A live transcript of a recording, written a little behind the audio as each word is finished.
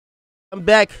I'm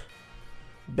back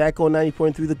on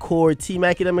 90.3 The Core, Team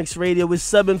Akademiks Radio with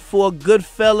subbing for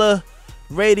Goodfella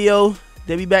Radio.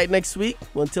 They'll be back next week.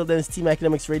 Well, until then, it's Team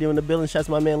Akademiks Radio in the building. Shouts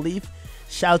to my man Leaf.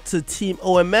 Shout to Team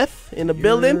OMF in the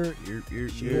building.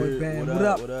 Bam,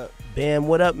 what up? Bam,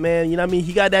 what up, man? You know what I mean?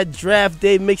 He got that Draft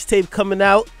Day mixtape coming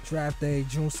out. Draft Day,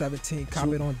 June 17th. Cop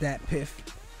it on that piff.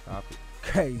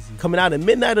 Crazy. Coming out at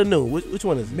midnight or noon? Which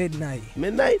one is it? Midnight.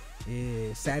 Midnight?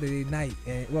 Yeah, Saturday night.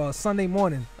 And, well, Sunday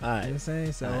morning. All right. You know what I'm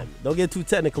saying? So. Right. Don't get too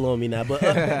technical on me now. But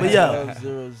yo.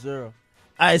 0-0. All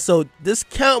right, so this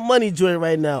Count Money joint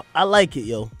right now, I like it,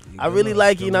 yo. I really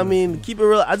like it, you know what I mean? Keep it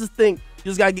real. I just think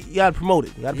you just gotta promote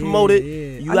it. You gotta promote it.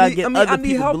 Yeah. You gotta get other people I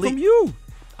need help believe. from you.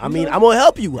 I mean, I'm gonna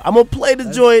help you. I'm gonna play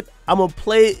the joint. I'm gonna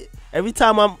play every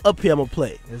time I'm up here. I'm gonna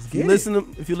play. If you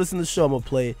listen to the show, I'm gonna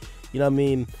play. You know what I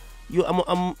mean?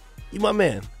 You my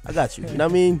man. I got you. You know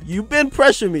what I mean? You've been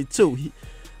pressuring me too.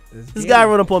 This guy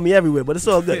run up on me everywhere, but it's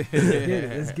all good.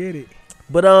 Let's get it.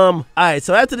 But all right.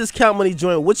 So after this Count Money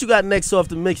joint, what you got next off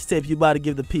the mixtape you about to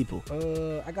give the people?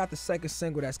 I got the second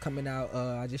single that's coming out.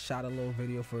 I just shot a little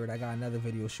video for it. I got another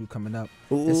video shoot coming up.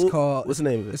 It's called. What's the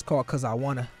name of it? It's called Cause I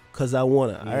Wanna. Cause I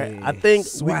Wanna. Yeah. All right. I think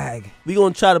swag. We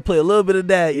gonna try to play a little bit of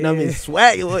that. You know what I mean?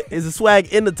 Swag. Is the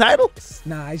swag in the title?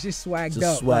 Nah, it's just swagged just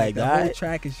up. Swag. Like, the whole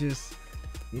track is just.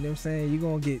 You know what I'm saying? You're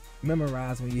going to get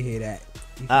memorized when you hear that.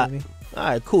 You feel me? All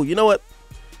right, cool. You know what?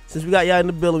 Since we got y'all in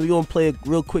the building, we're going to play a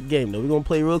real quick game, though. We're going to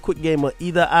play a real quick game of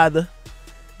either.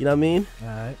 You know what I mean? All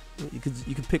right. You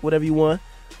can pick whatever you want.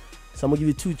 So I'm going to give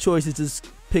you two choices. Just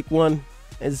pick one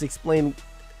and just explain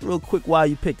real quick why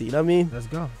you picked it. You know what I mean? Let's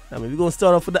go. I mean, we're going to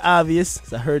start off with the obvious.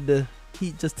 Cause I heard the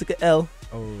Heat just took an L.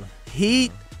 Oh.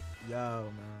 Heat.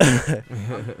 Yo,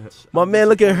 man. My man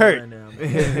looking hurt. Right now,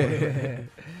 man.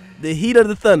 The Heat or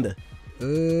the Thunder?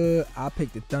 I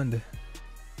picked the Thunder.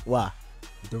 Why?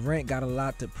 Durant got a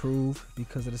lot to prove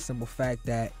because of the simple fact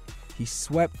that he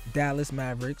swept Dallas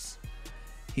Mavericks.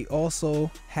 He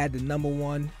also had the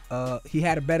 #1. He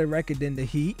had a better record than the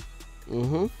Heat.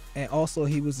 Mm-hmm. And also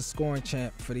he was the scoring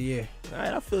champ for the year. All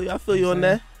right, I feel you on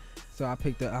that. So I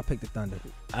picked the Thunder.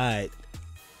 All right.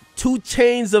 2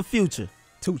 Chainz of Future.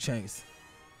 2 Chainz.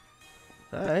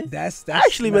 All right. That's I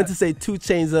actually meant to say 2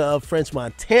 Chainz of French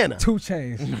Montana. 2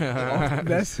 Chainz.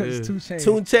 That's 2 Chainz.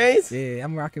 2 Chainz? Yeah,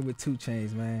 I'm rocking with 2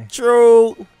 Chainz, man.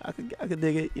 True. I could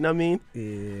dig it. You know what I mean?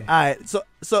 Yeah. All right.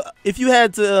 So if you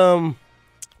had to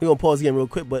we're gonna pause again real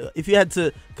quick, but if you had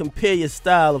to compare your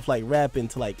style of like rapping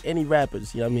to like any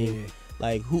rappers, you know what I mean?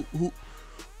 Like who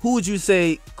would you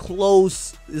say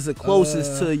is the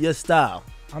closest to your style?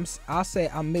 I'll say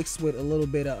I'm mixed with a little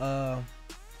bit of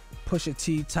Pusha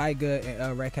T, Tyga,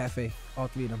 and Red Cafe. All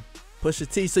 3 of them. Pusha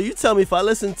T. So you tell me if I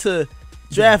listen to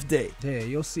Draft Day. Yeah,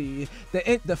 you'll see.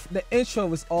 The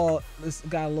intro is all. It's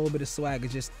got a little bit of swag.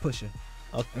 It's just Pusha.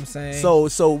 Okay. I'm saying.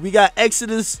 So we got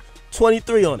Exodus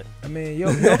 23 on it. I mean,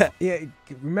 yeah.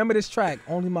 Remember this track?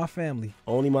 Only My Family.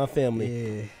 Only My Family.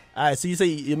 Yeah. All right. So you say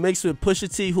you mixed with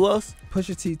Pusha T. Who else?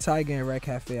 Pusha T, Tyga, and Red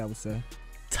Cafe. I would say.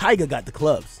 Tyga got the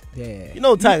clubs. Yeah. You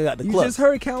know Tyga got the clubs. You just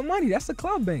heard Count Money. That's a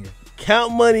club banger.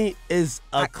 Count Money is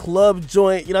a club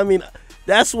joint. You know what I mean?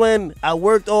 That's when I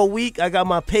worked all week. I got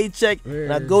my paycheck,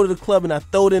 and I go to the club and I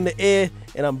throw it in the air,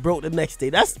 and I'm broke the next day.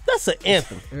 That's an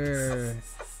anthem.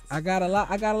 I got a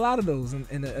lot of those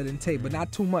in tape, but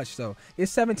not too much though.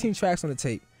 It's 17 tracks on the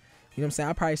tape. You know what I'm saying?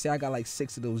 I probably say I got like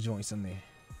 6 of those joints in there,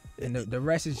 and the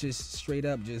rest is just straight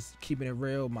up, just keeping it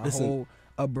real. My whole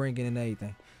upbringing and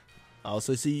everything. Oh,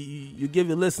 so see, you give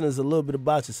your listeners a little bit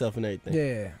about yourself and everything.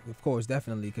 Yeah, of course,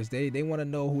 definitely, because they want to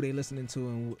know who they listening to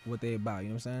and what they about. You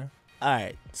know what I'm saying? All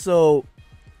right, so,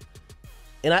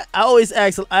 and I always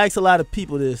ask a lot of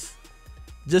people this,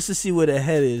 just to see where their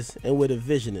head is and where the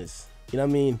vision is. You know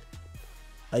what I mean?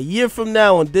 A year from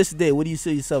now on this day, what do you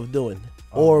see yourself doing?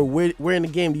 Or where in the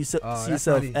game do you see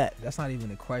yourself at? That's not even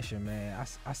a question, man.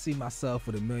 I see myself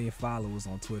with 1 million followers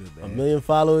on Twitter, man. 1 million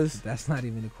followers? That's not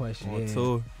even a question. On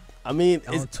tour. I mean,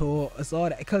 on tour, it's all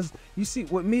that. Because you see,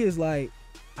 with me is like,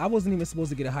 I wasn't even supposed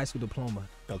to get a high school diploma.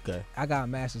 Okay. I got a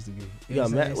master's degree.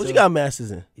 What you got a master's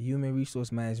in? Human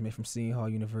Resource Management from Seton Hall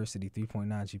University, 3.9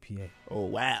 GPA. Oh,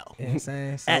 wow. You know what I'm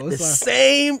saying? So at the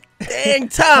same dang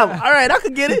time. All right, I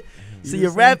could get it. So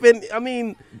you're rapping. I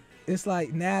mean, it's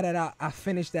like now that I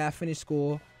finished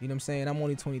school, you know what I'm saying? I'm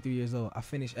only 23 years old. I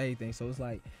finished everything. So it's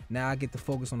like now I get to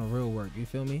focus on the real work. You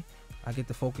feel me? I get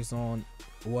to focus on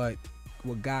what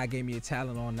God gave me a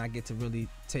talent on, and I get to really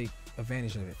take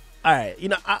advantage of it. All right, you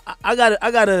know, I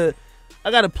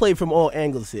gotta play from all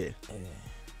angles here. Yeah.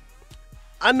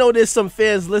 I know there's some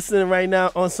fans listening right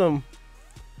now on some.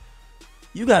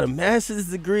 You got a master's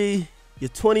degree, You're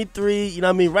 23. You know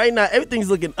what I mean? Right now, everything's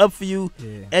looking up for you,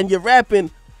 Yeah. and you're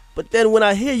rapping. But then when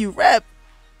I hear you rap,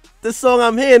 the song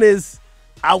I'm hearing is,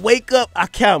 I wake up, I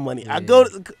count money. Yeah. I go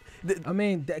to. I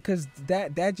mean, because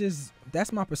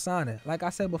that's my persona. Like I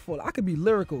said before, I could be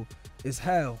lyrical as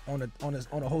hell on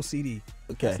a whole CD.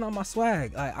 Okay. That's not my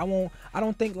swag. Like I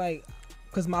don't think like,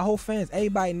 cause my whole fans,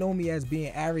 everybody know me as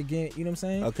being arrogant. You know what I'm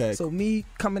saying? Okay. So me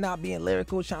coming out being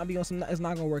lyrical, trying to be on some, it's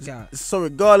not gonna work out. So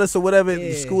regardless of whatever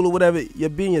school or whatever, you're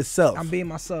being yourself. I'm being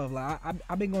myself. Like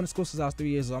I've been going to school since I was 3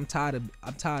 years old. I'm tired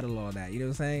of all that. You know what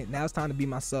I'm saying? Now it's time to be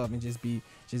myself and just be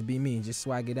me and just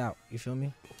swag it out. You feel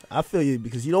me? I feel you,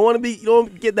 because you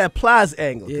don't get that Plies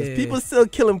angle, because people still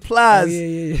killing Plies. Oh,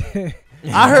 yeah.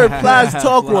 I heard Plies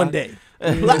talk one day.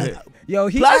 Yo,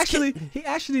 he's a RN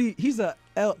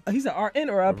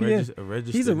or LPN.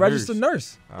 He's a registered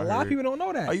nurse. A lot of people don't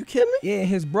know that. Are you kidding me? Yeah,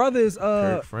 his brother is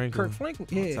Kirk Franklin.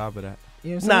 Yeah. On top of that.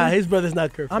 You know what I'm saying? His brother's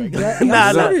not Kirk Franklin.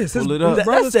 I'm serious.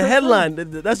 That's the headline.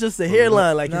 That's just the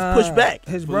hairline. Like, it's pushed back.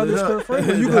 His brother's Kirk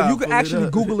Franklin. You could actually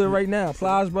Google it right now.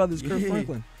 Plies brother's Kirk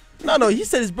Franklin. No, he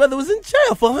said his brother was in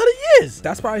jail for 100 years.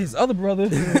 That's probably his other brother,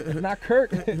 not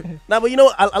Kirk. Nah, but you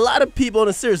know, a lot of people, on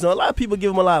a serious note, a lot of people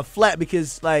give him a lot of flack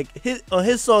because, like, on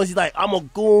his songs, he's like, I'm a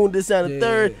goon, this and the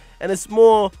third, and it's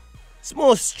more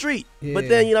street. Yeah. But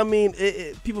then, you know what I mean,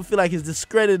 people feel like it's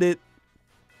discredited.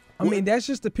 I mean, that's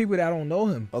just the people that don't know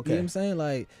him. Okay. You know what I'm saying?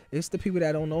 Like, it's the people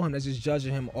that don't know him that's just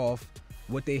judging him off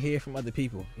what they hear from other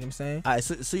people. You know what I'm saying? All right,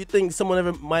 so you think someone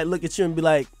ever might look at you and be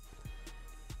like,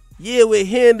 yeah, we're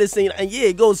hearing this thing, and yeah,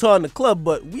 it goes hard in the club,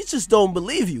 but we just don't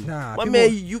believe you. Nah, my man,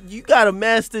 you got a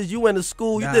master's, you went to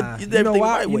school, you did everything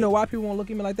right way. You know why people won't look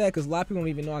at me like that? Because a lot of people don't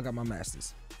even know I got my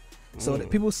master's. So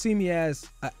that people see me as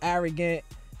an arrogant,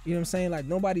 you know what I'm saying? Like,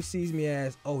 nobody sees me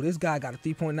as, oh, this guy got a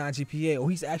 3.9 GPA, oh,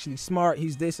 he's actually smart,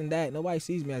 he's this and that. Nobody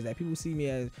sees me as that. People see me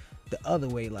as the other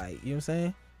way, like, you know what I'm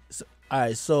saying? So, all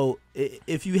right, so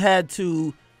if you had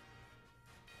to...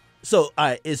 So, all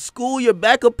right, is school your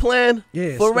backup plan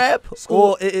for rap?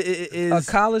 Or is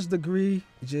a college degree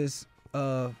just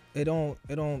it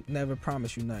don't never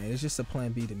promise you nothing. It's just a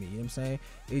plan B to me, you know what I'm saying?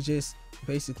 It just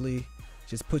basically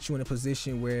just puts you in a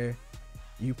position where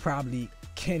you probably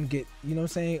can get, you know what I'm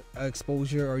saying,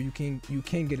 exposure, or you can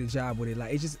get a job with it.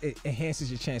 Like, it enhances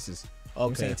your chances. Okay. You know what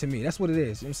I'm saying? To me, that's what it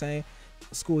is. You know what I'm saying?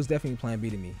 School is definitely plan B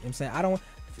to me. You know what I'm saying? I don't,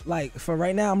 like, for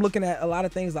right now, I'm looking at a lot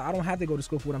of things. Like, I don't have to go to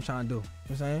school for what I'm trying to do. You know what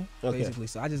I'm saying? Okay. Basically.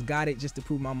 So I just got it just to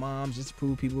prove my mom, just to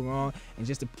prove people wrong, and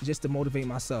just to motivate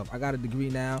myself. I got a degree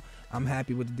now. I'm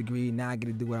happy with the degree. Now I get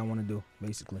to do what I want to do,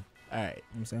 basically. All right.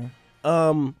 You know what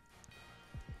I'm saying?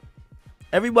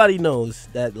 Everybody knows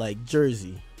that, like,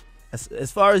 Jersey,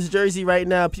 as far as Jersey right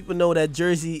now, people know that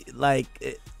Jersey, like,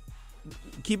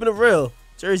 keeping it real,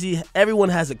 Jersey, everyone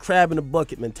has a crab in the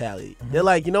bucket mentality. Mm-hmm. They're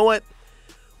like, you know what?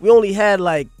 We only had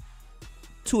like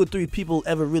 2 or 3 people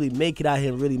ever really make it out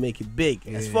here and really make it big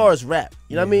as far as rap.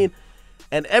 You know what I mean?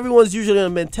 And everyone's usually in a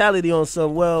mentality on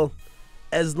some, well,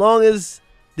 as long as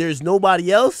there's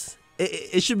nobody else,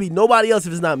 it should be nobody else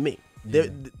if it's not me. Yeah.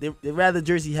 They'd rather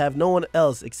Jersey have no one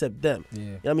else except them. Yeah. You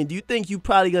know what I mean? Do you think you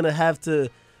probably going to have to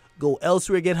go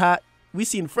elsewhere, get hot? We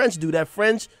seen French do that.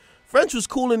 French was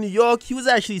cool in New York. He was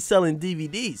actually selling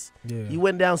DVDs. Yeah. He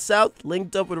went down south,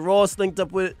 linked up with Ross, linked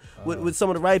up with some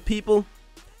of the right people,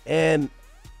 and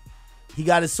he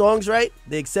got his songs right.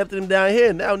 They accepted him down here,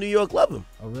 and now New York love him.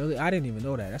 Oh, really? I didn't even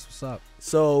know that. That's what's up.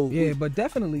 So yeah, but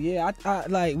definitely, yeah. I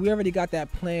like, we already got that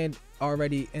planned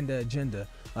already in the agenda.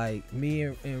 Like, me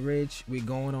and Rich, we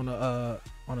going on a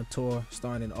tour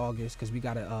starting in August, because we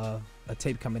got a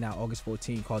tape coming out August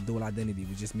 14th called Dual Identity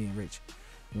with just me and Rich.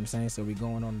 You know what I'm saying? So we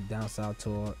going on the down south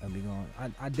tour, and we going.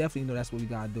 I definitely know that's what we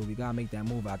gotta do. We gotta make that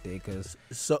move out there, cause.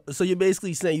 So you're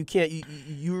basically saying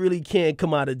you really can't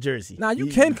come out of Jersey. Nah, you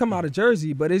can come out of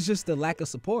Jersey, but it's just the lack of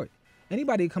support.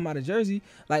 Anybody can come out of Jersey.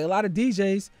 Like, a lot of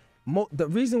DJs, the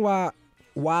reason why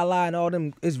Wildlife and all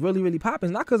them is really popping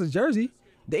is not because of Jersey.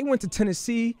 They went to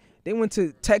Tennessee, they went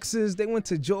to Texas, they went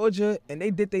to Georgia, and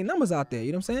they did their numbers out there.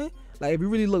 You know what I'm saying? Like, if you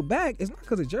really look back, it's not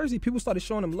because of Jersey. People started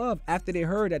showing them love after they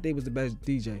heard that they was the best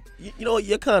DJ. You know what?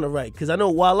 You're kind of right, because I know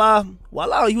Wildlife,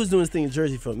 he was doing his thing in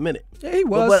Jersey for a minute. Yeah, he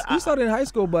was. He started in high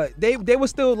school, but they were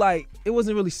still, like, it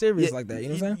wasn't really serious like that. You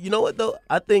know what I'm saying? You know what, though?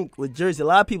 I think with Jersey, a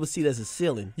lot of people see it as a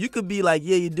ceiling. You could be like,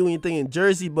 yeah, you're doing your thing in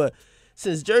Jersey, but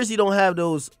since Jersey don't have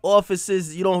those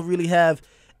offices, you don't really have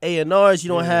A&Rs, you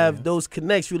don't have those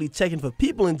connects really checking for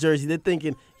people in Jersey. They're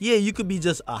thinking, yeah, you could be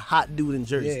just a hot dude in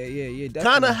Jersey. Yeah.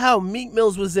 Kind of how Meek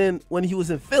Mills was when he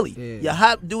was in Philly. Yeah. You're a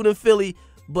hot dude in Philly,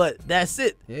 but that's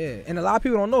it. Yeah, and a lot of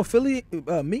people don't know Philly.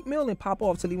 Meek Mill didn't pop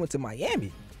off till he went to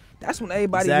Miami. That's when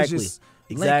everybody was just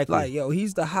Exactly. Like, yo,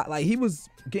 he's the hot. Like, he was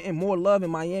getting more love in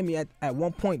Miami at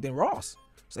one point than Ross.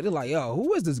 So they're like, yo,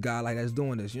 who is this guy like that's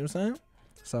doing this? You know what I'm saying?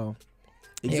 So,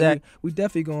 Exactly. Yeah, we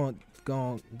definitely going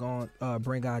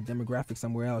bring our demographic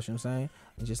somewhere else. You know what I'm saying?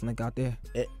 And just link out there.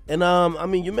 And I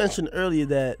mean, you mentioned earlier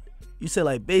that you said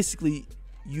like basically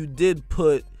you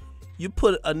put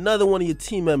another one of your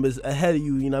team members ahead of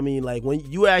you. You know what I mean? Like when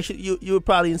you were actually you were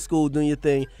probably in school doing your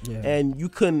thing, and you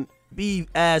couldn't be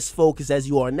as focused as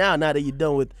you are now. Now that you're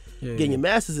done with getting your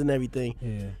masters and everything.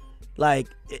 Yeah. Like,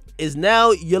 is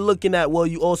now you're looking at, well,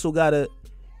 you also gotta,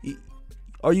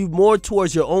 are you more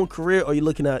towards your own career, or are you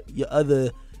looking at your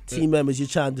other team members, you're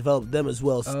trying to develop them as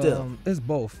well still? It's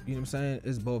both. You know what I'm saying?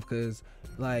 It's both, because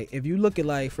like if you look at,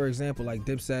 like, for example, like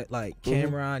Dipset, like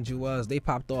Cameron, Jewels, they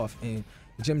popped off, and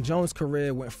Jim Jones'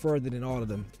 career went further than all of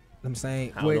them. You know what I'm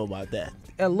saying? I don't know about that.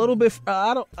 A little bit.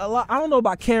 I don't know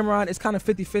about Cameron. It's kind of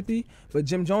 50-50, but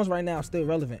Jim Jones right now is still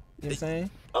relevant. You know what I'm saying?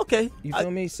 Okay. You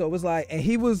feel me? So it was like, and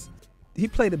he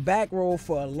played the back role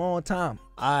for a long time.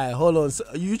 All right, hold on. So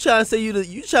you trying to say you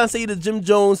the Jim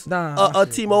Jones team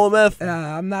OMF?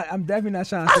 Nah, I'm not. I'm definitely not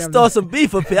trying to say. I start some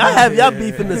beef up here. I have y'all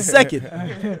beef in a second.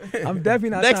 I'm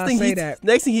definitely not trying to say that.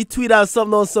 Next thing he tweet out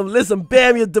something on some, listen,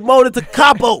 bam, you're demoted to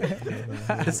capo.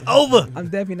 It's over. I'm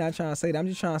definitely not trying to say that. I'm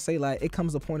just trying to say, like, it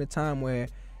comes a point in time where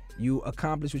you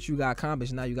accomplish what you got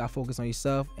accomplished. Now you got to focus on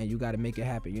yourself, and you got to make it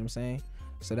happen. You know what I'm saying?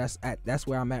 So that's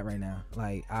where I'm at right now.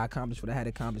 Like, I accomplished what I had to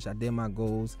accomplish. I did my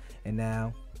goals, and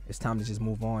now it's time to just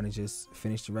move on and just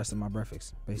finish the rest of my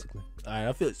breakfast, basically. All right,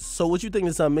 I feel. So what you think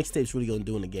this mixtape's really gonna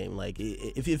do in the game? Like,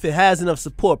 if it has enough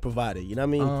support provided, you know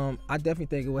what I mean? I definitely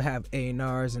think it would have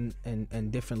A&Rs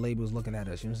and different labels looking at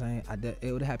us. You know what I'm saying?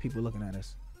 It would have people looking at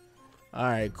us. All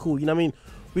right, cool. You know what I mean?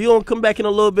 We gonna come back in a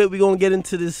little bit. We gonna get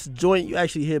into this joint. You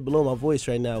actually hear below my voice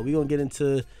right now. We gonna get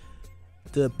into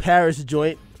the Paris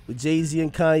joint with Jay-Z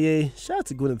and Kanye. Shout out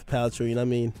to Gwyneth Paltrow. You know what I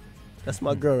mean? That's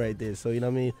my girl right there. So you know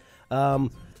what I mean?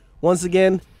 Once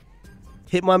again,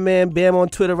 hit my man Bam on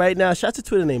Twitter right now. Shout your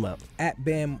Twitter name out.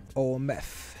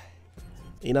 @BamOMF.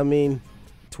 You know what I mean?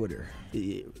 Twitter.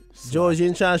 Yeah. George, you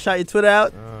ain't trying to shout your Twitter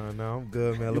out? No, I'm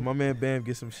good, man. Let my man Bam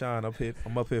get some shine up here.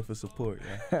 I'm up here for support.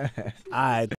 Yeah. All right.